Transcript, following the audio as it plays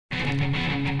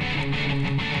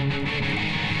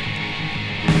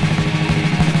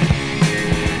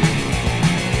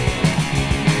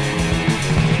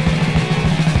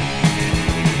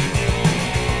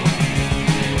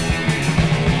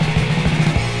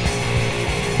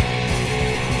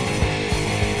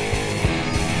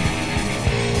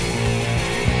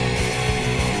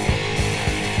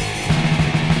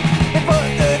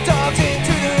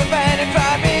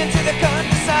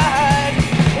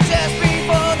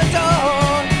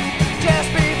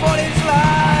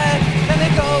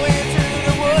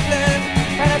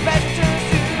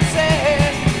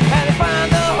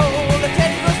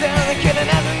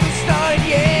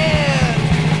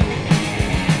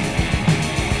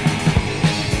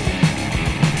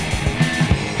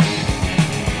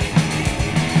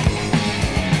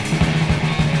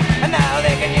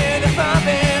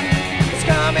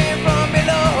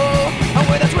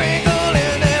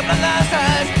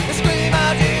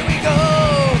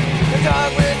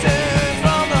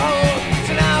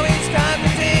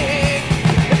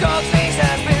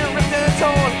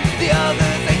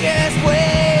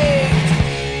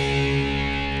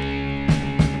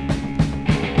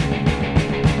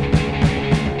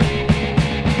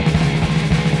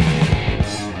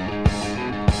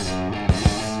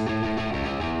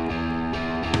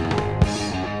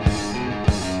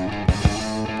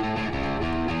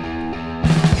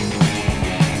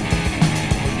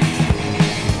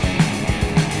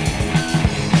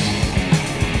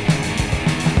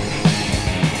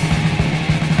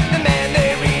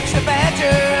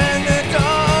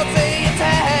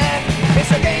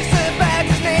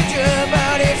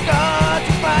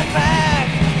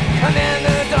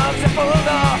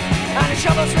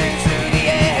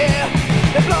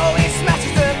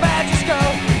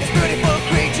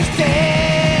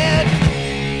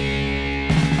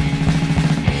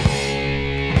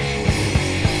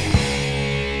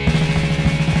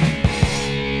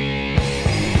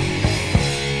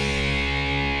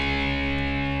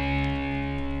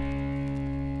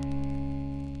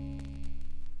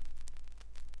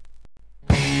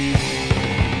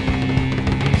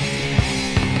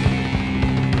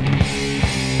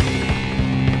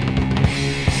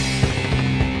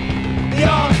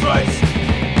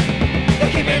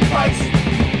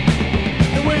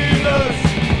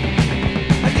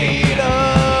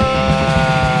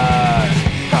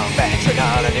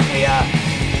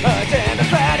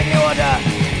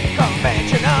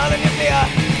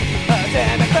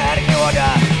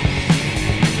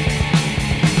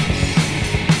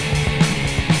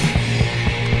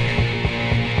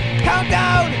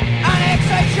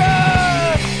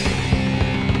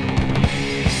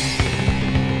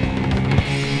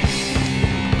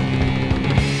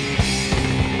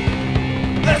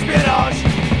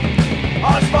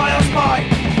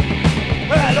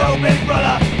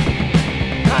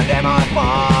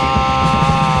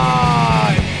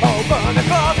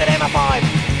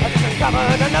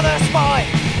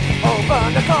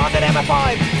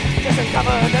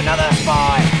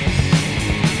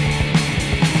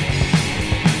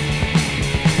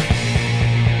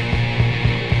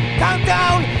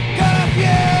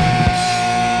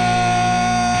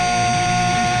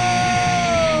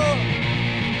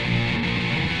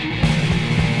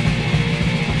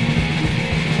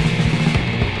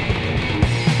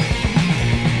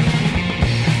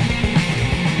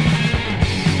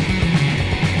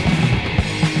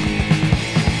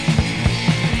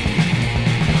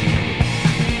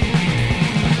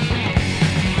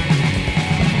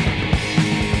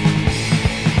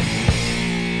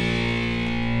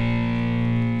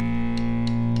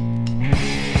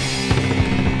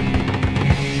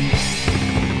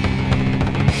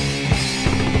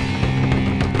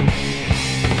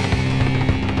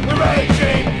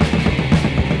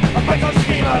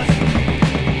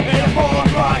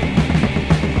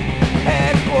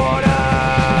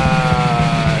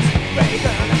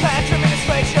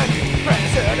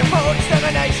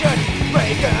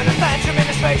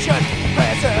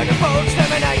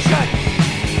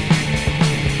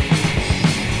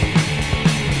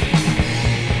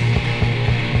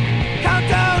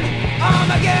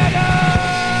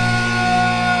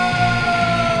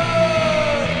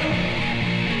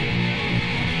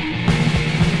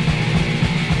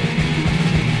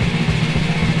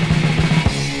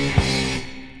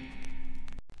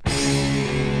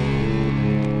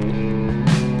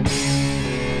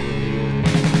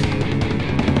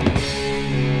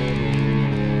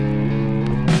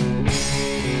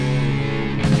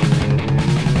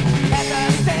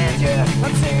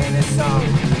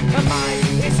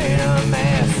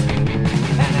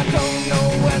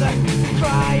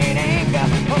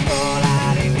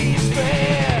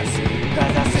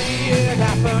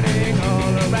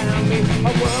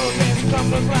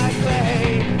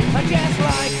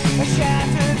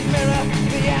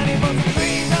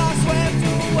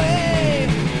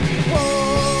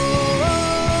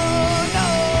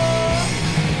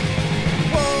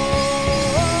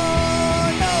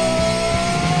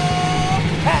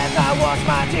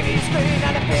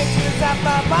half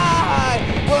my pie.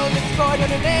 World is destroyed in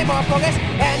the name of progress,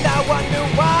 and I wonder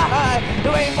why. The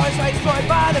rainforest is destroyed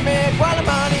by the myth, while the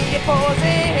money it pours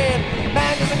in.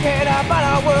 Man doesn't care about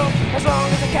our world as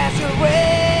long as the castle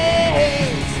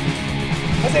rings.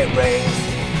 As it rings.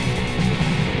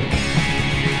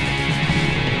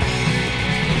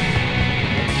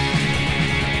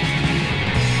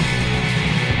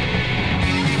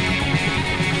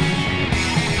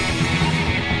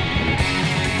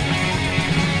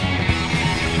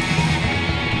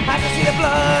 I can see the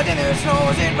blood in her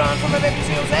snow as it runs from a victim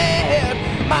seal's head.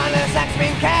 Mindless acts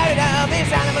being carried out,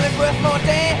 this animal is worth more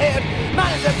dead.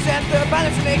 Man is upset, the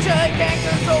balance of nature, he can't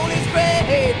control his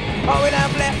grade. All we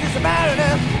have left is a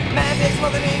mariner, man takes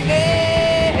more than he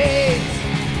needs.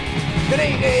 Than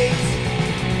he needs.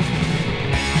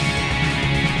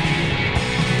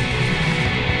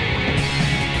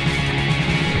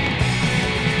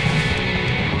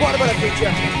 What about the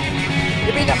future?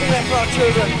 There'll be nothing left for our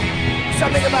children.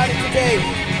 Something about it today.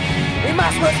 We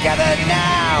must work together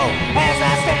now. As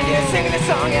I stand here singing this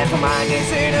song, as my mind is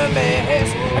in a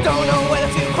mess. I don't know whether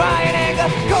to cry in anger,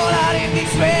 call out in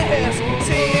distress.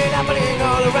 See it happening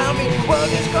all around me. The world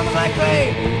just comes like clay,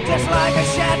 just like a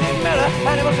shattered mirror.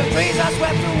 Animals and trees are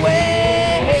swept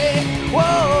away.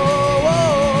 Whoa,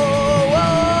 whoa,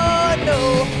 whoa,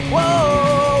 no.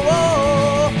 Whoa,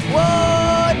 whoa,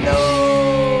 whoa, no.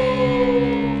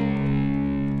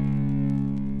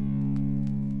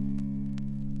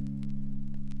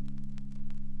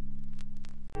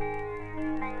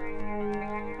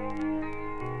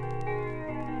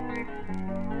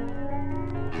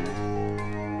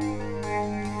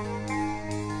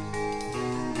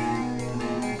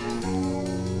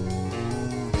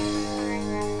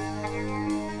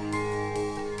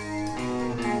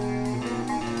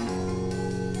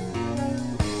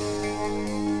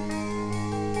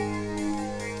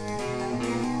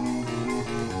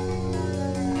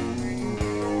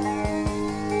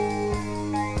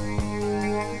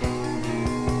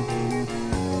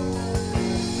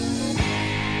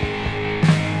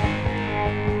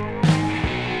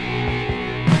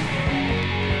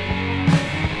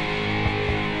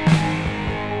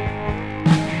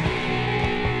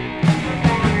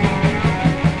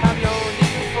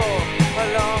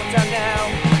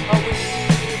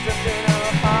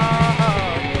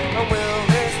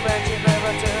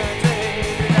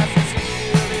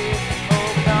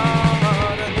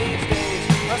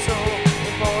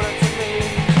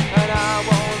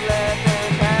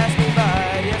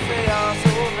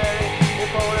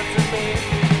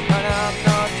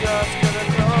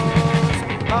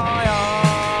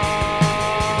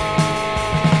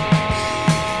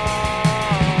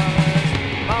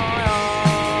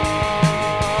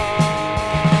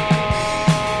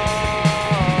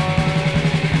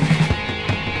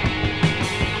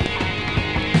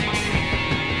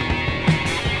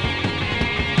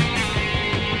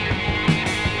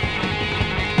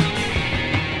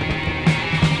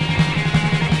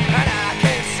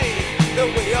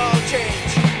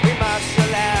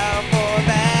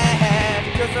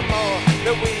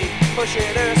 Push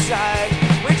it aside,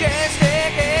 we just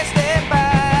take a step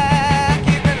back.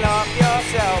 You can lock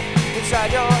yourself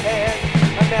inside your head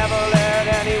and never let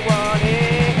anyone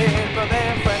in. But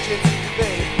then friendships,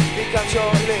 they become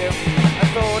short-lived and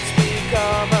thoughts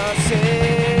become a sin.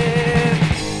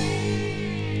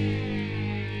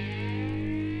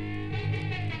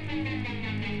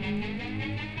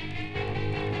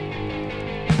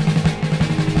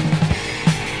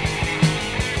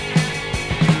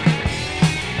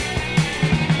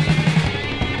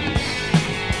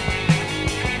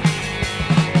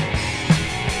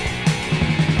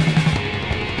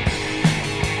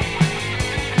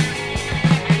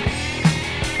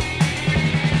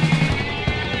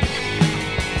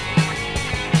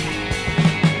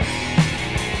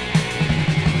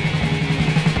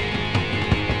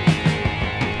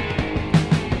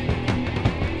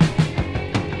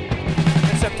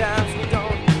 Sometimes we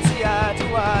don't see eye to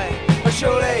eye, but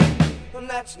surely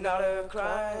that's not a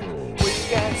crime. We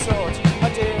can sort our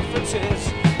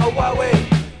differences, while we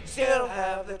still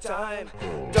have the time.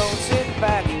 Don't sit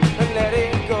back and let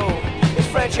it go. It's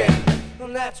friendship,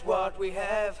 and that's what we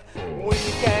have. We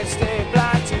can stay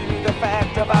blind to the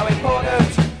fact of how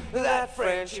important that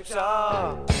friendships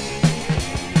are.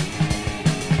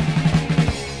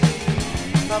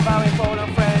 Of how important